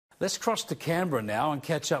Let's cross to Canberra now and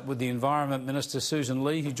catch up with the Environment Minister Sussan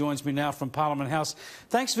Ley, who joins me now from Parliament House.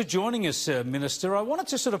 Thanks for joining us, Minister. I wanted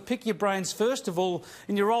to sort of pick your brains, first of all,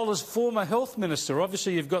 in your role as former Health Minister.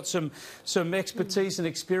 Obviously, you've got some expertise and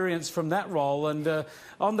experience from that role. And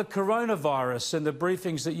on the coronavirus and the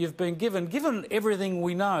briefings that you've been given everything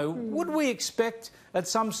we know, would we expect at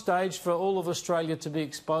some stage for all of Australia to be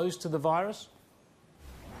exposed to the virus?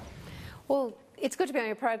 Well, it's good to be on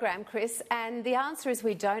your program, Chris, and the answer is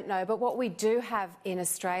we don't know. But what we do have in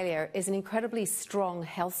Australia is an incredibly strong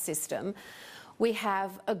health system. We have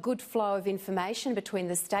a good flow of information between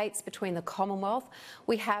the states, between the Commonwealth.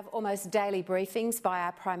 We have almost daily briefings by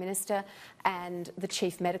our Prime Minister and the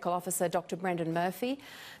Chief Medical Officer, Dr. Brendan Murphy.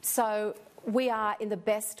 So we are in the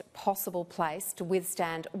best possible place to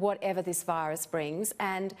withstand whatever this virus brings,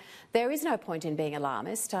 and there is no point in being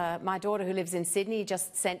alarmist. My daughter, who lives in Sydney,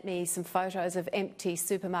 just sent me some photos of empty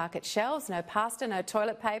supermarket shelves, no pasta, no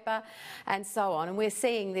toilet paper, and so on. And we're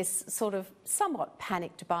seeing this sort of somewhat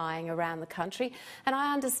panicked buying around the country, and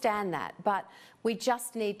I understand that, but we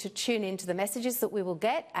just need to tune into the messages that we will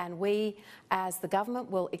get, and we, as the government,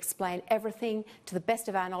 will explain everything to the best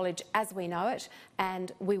of our knowledge as we know it,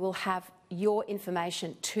 and we will have your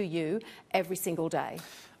information to you every single day.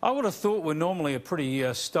 I would have thought we're normally a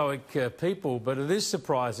pretty stoic people, but it is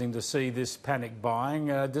surprising to see this panic buying.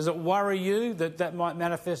 Does it worry you that that might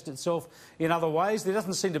manifest itself in other ways? There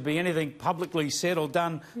doesn't seem to be anything publicly said or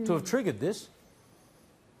done to have triggered this.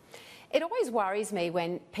 It always worries me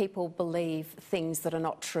when people believe things that are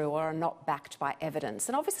not true or are not backed by evidence.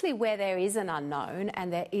 And obviously where there is an unknown,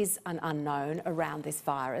 and there is an unknown around this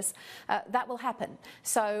virus, that will happen.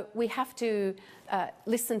 So we have to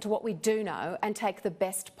listen to what we do know and take the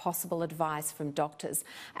best possible advice from doctors.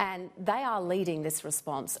 And they are leading this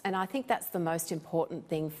response. And I think that's the most important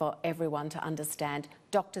thing for everyone to understand.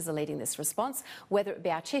 Doctors are leading this response, whether it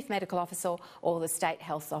be our Chief Medical Officer or the state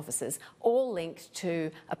health officers, all linked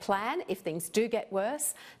to a plan if things do get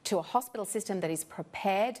worse, to a hospital system that is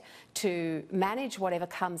prepared to manage whatever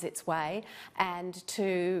comes its way, and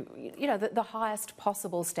to, you know, the highest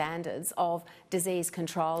possible standards of disease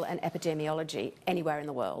control and epidemiology anywhere in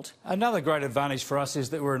the world. Another great advantage for us is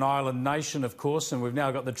that we're an island nation, of course, and we've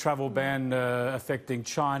now got the travel ban affecting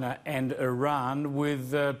China and Iran,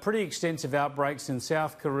 with pretty extensive outbreaks in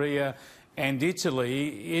South Korea and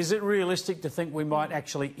Italy. Is it realistic to think we might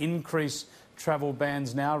actually increase travel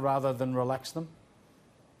bans now rather than relax them?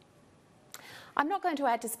 I'm not going to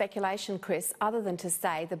add to speculation, Chris, other than to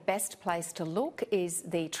say the best place to look is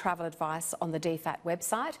the travel advice on the DFAT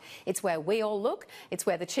website. It's where we all look, it's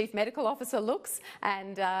where the Chief Medical Officer looks,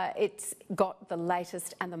 and it's got the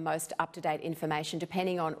latest and the most up-to-date information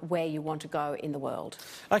depending on where you want to go in the world.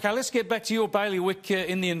 OK, let's get back to your bailiwick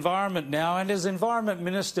in the environment now. And as Environment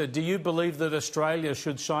Minister, do you believe that Australia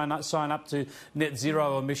should sign up to net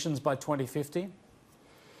zero emissions by 2050?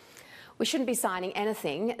 We shouldn't be signing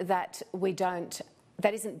anything that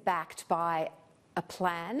isn't backed by a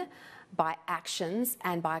plan, by actions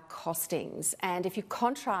and by costings. And if you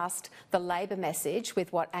contrast the Labor message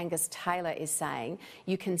with what Angus Taylor is saying,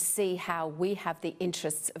 you can see how we have the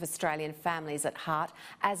interests of Australian families at heart,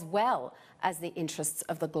 as well as the interests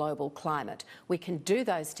of the global climate. We can do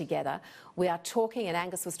those together. We are talking, and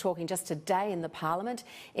Angus was talking just today in the Parliament,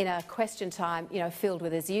 in a question time, you know, filled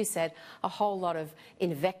with, as you said, a whole lot of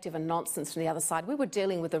invective and nonsense from the other side. We were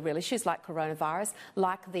dealing with the real issues like coronavirus,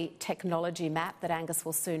 like the technology map that Angus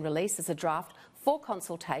will soon release as a draft for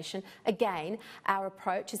consultation. Again, our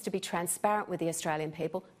approach is to be transparent with the Australian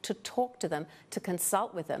people, to talk to them, to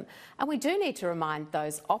consult with them. And we do need to remind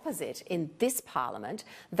those opposite in this Parliament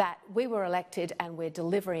that we were elected and we're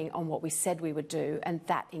delivering on what we said we would do, and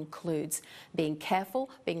that includes being careful,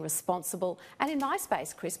 being responsible, and in my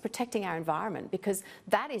space, Chris, protecting our environment, because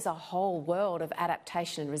that is a whole world of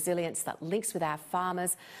adaptation and resilience that links with our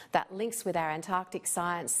farmers, that links with our Antarctic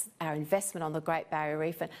science, our investment on the Great Barrier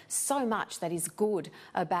Reef, and so much that is good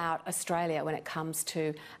about Australia when it comes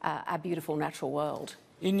to our beautiful natural world.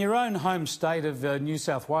 In your own home state of New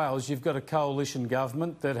South Wales, you've got a coalition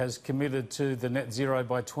government that has committed to the net zero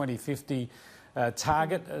by 2050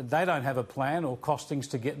 target. They don't have a plan or costings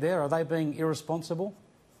to get there. Are they being irresponsible?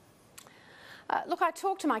 Look, I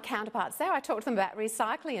talked to my counterparts there. I talked to them about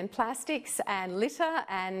recycling and plastics and litter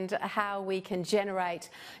and how we can generate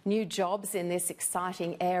new jobs in this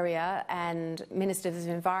exciting area. And Ministers of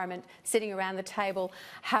Environment sitting around the table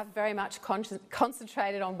have very much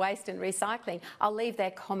concentrated on waste and recycling. I'll leave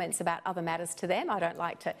their comments about other matters to them. I don't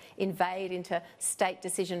like to invade into state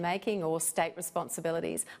decision-making or state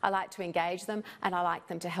responsibilities. I like to engage them, and I like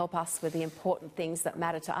them to help us with the important things that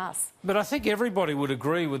matter to us. But I think everybody would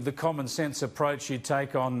agree with the common sense approach approach you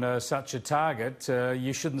take on such a target.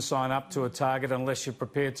 You shouldn't sign up to a target unless you're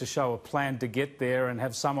prepared to show a plan to get there and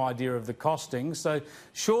have some idea of the costing. So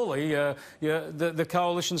surely the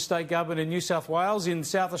coalition state government in New South Wales, in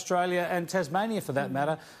South Australia and Tasmania for that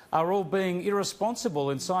matter, are all being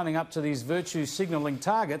irresponsible in signing up to these virtue signalling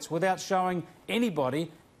targets without showing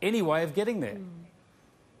anybody any way of getting there.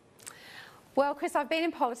 Well, Chris, I've been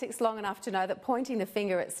in politics long enough to know that pointing the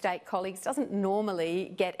finger at state colleagues doesn't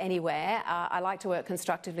normally get anywhere. I like to work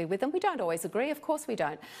constructively with them. We don't always agree, of course we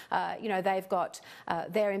don't. You know, they've got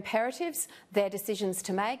their imperatives, their decisions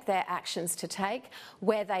to make, their actions to take.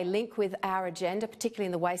 Where they link with our agenda, particularly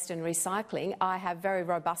in the waste and recycling, I have very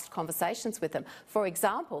robust conversations with them. For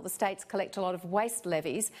example, the states collect a lot of waste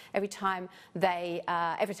levies every time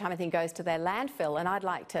anything goes to their landfill, and I'd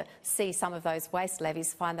like to see some of those waste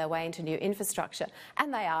levies find their way into new infrastructure.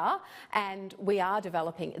 And they are, and we are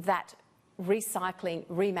developing that recycling,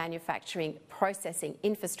 remanufacturing, processing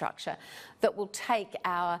infrastructure that will take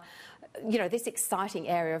our, you know, this exciting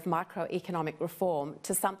area of microeconomic reform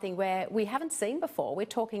to something where we haven't seen before. We're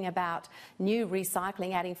talking about new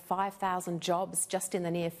recycling adding 5,000 jobs just in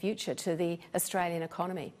the near future to the Australian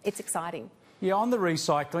economy. It's exciting. Yeah, on the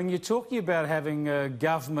recycling, you're talking about having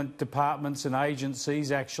government departments and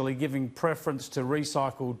agencies actually giving preference to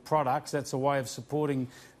recycled products. That's a way of supporting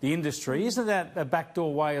the industry. Isn't that a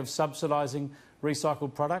backdoor way of subsidising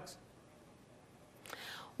recycled products?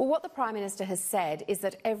 Well, what the Prime Minister has said is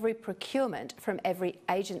that every procurement from every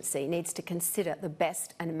agency needs to consider the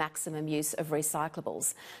best and maximum use of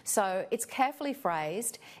recyclables. So it's carefully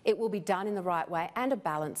phrased, it will be done in the right way and a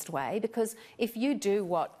balanced way, because if you do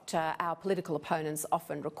what our political opponents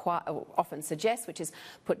often suggest, which is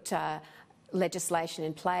put legislation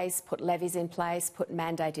in place, put levies in place, put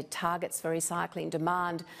mandated targets for recycling,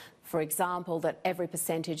 demand, for example, that every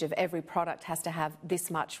percentage of every product has to have this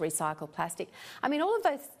much recycled plastic. I mean,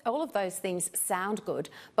 all of those things sound good,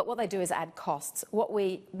 but what they do is add costs. What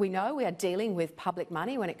we know, we are dealing with public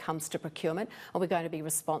money when it comes to procurement, and we're going to be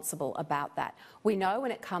responsible about that. We know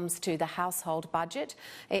when it comes to the household budget,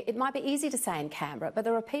 it might be easy to say in Canberra, but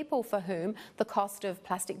there are people for whom the cost of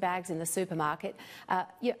plastic bags in the supermarket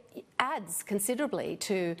adds considerably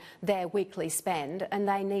to their weekly spend, and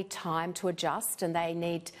they need time to adjust, and they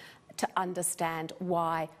need to understand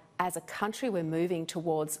why, as a country, we're moving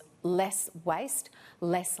towards less waste,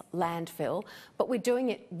 less landfill, but we're doing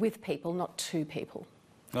it with people, not to people.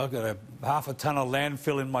 I've got half a tonne of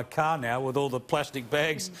landfill in my car now with all the plastic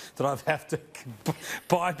bags that I have to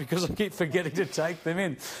buy because I keep forgetting to take them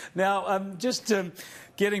in. Now,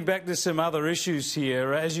 getting back to some other issues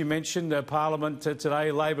here, as you mentioned, Parliament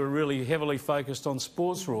today, Labor really heavily focused on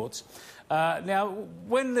sports rorts. Now,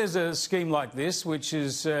 when there's a scheme like this, which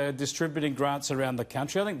is distributing grants around the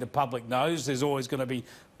country, I think the public knows there's always going to be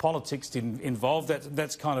politics involved.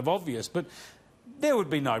 That's kind of obvious. But there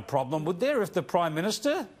would be no problem, would there, if the Prime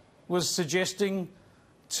Minister was suggesting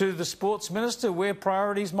to the Sports Minister where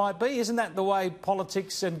priorities might be? Isn't that the way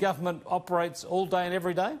politics and government operates all day and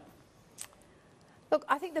every day? Look,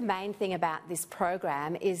 I think the main thing about this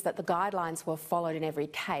program is that the guidelines were followed in every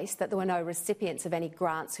case, that there were no recipients of any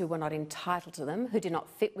grants who were not entitled to them, who did not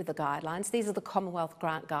fit with the guidelines. These are the Commonwealth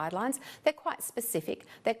grant guidelines. They're quite specific,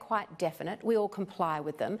 they're quite definite. We all comply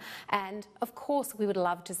with them. And, of course, we would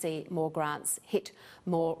love to see more grants hit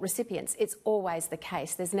more recipients. It's always the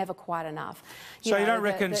case. There's never quite enough. So you don't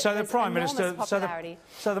reckon... So the Prime Minister...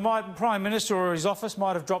 So the Prime Minister or his office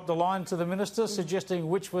might have dropped a line to the Minister suggesting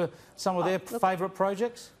which were some of their favourite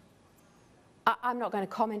projects? I'm not going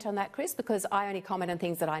to comment on that, Chris, because I only comment on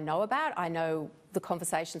things that I know about. I know the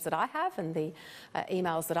conversations that I have and the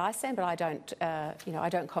emails that I send, but I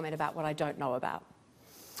don't comment about what I don't know about.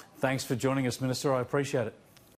 Thanks for joining us, Minister. I appreciate it.